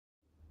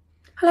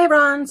Hello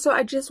everyone, so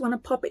I just want to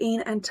pop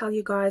in and tell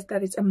you guys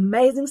that it's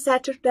amazing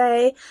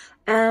Saturday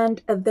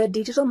and the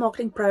digital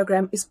marketing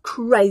program is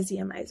crazy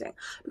amazing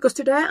because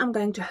today I'm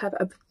going to have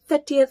a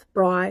 30th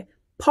Bri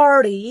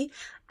party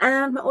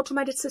and my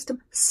automated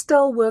system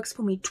still works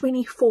for me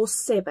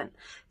 24/7.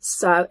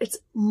 So it's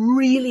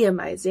really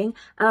amazing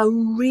and I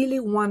really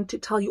want to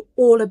tell you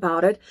all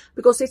about it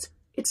because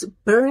it's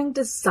burning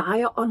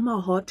desire on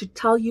my heart to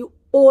tell you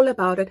all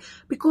about it,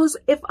 because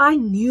if I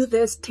knew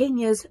this 10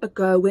 years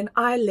ago when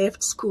I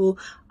left school,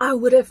 I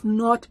would have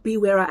not be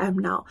where I am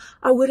now.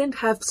 I wouldn't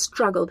have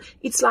struggled.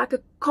 It's like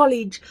a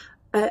college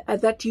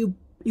that you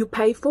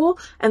pay for,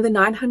 and the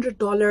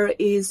 $900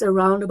 is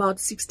around about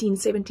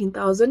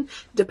 17,000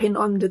 depend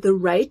on the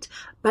rate,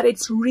 but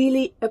it's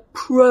really a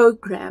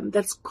program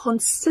that's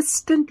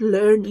consistent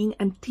learning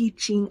and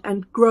teaching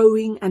and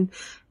growing, and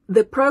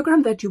the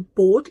program that you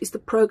bought is the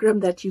program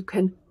that you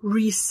can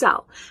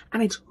resell.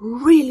 And it's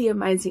really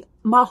amazing.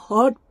 My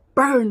heart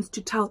burns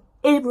to tell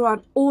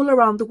everyone all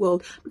around the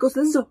world because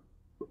this is a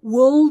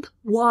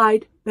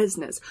worldwide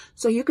business.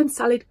 So you can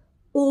sell it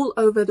all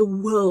over the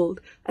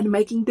world and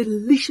making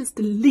delicious,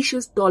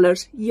 delicious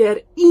dollars here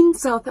in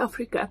South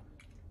Africa.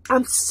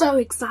 I'm so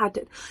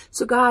excited.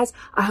 So guys,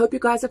 I hope you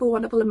guys have a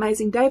wonderful,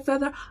 amazing day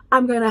further.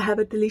 I'm going to have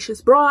a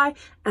delicious Bri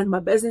and my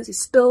business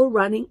is still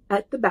running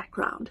at the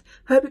background.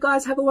 Hope you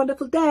guys have a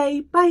wonderful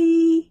day.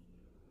 Bye.